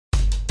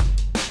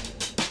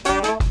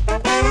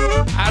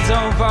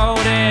don't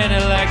vote in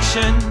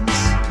elections.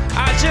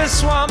 I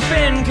just want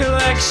bin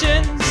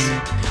collections.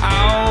 I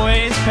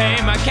always pay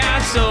my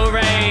council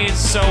rates,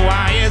 so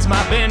why is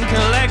my bin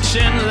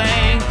collection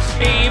late?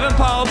 Even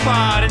Pol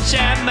Pot and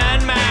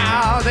Chairman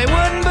Mao, they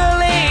wouldn't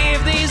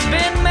believe these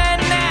bin men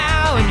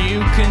now, and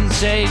you can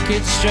take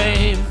it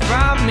straight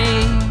from me.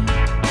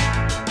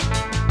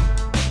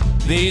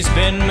 These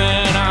bin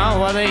men are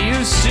what they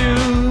used to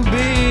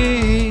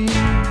be.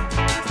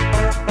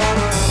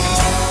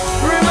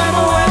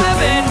 Remember when the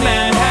bin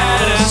man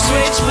had a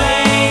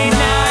switchblade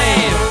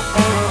knife?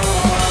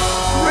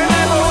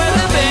 Remember when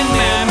the bin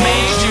man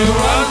made you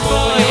run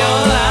for your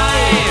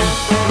life?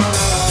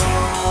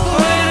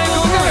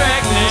 Political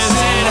correctness,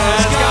 it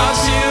has gone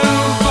too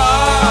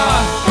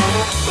far,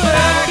 but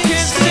I can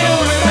still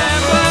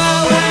remember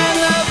when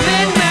the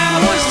bin man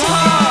was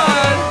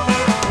hard.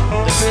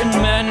 The bin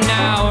men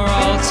now are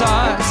all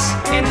tots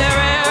in their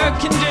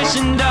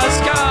air-conditioned dust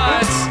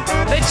carts.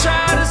 They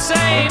try to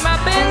say my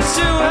bin's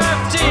too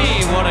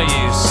hefty. What are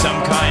you, some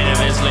kind of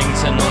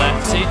Islington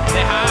lefty?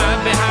 They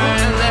hide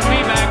behind their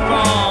feedback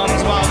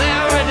bombs while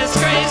they're a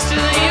disgrace to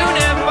the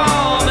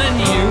uniform, and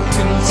you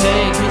can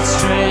take it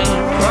straight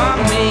from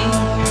me.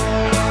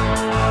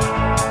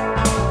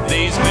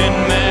 These bin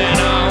men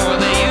are what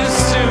they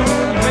used to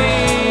be.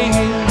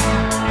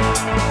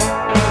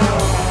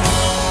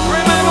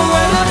 Remember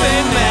when the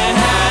bin man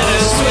had a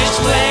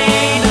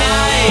switchblade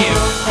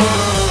knife?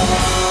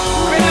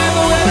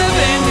 Remember when the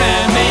bin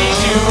man made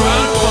you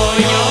run for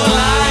your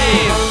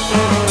life?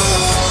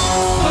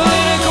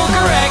 Political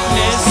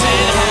correctness,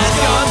 it has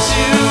gone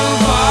too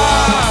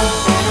far,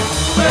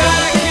 but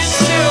I can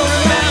still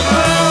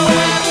remember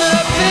when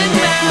the bin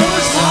man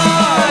was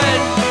hard.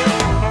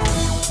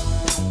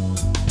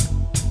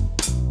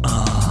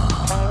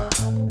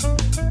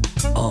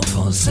 En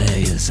français,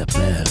 il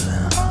s'appelle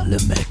le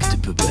mec de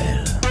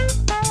poubelle.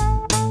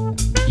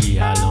 Il y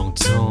a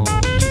longtemps,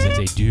 ils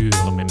étaient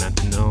durs, mais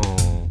maintenant,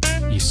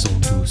 ils sont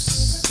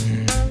douces.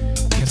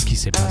 Qu'est-ce qui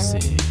s'est passé?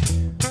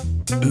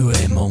 Où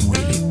est mon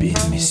Willy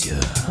Bean, monsieur?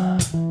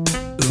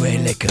 Où est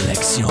les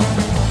collections?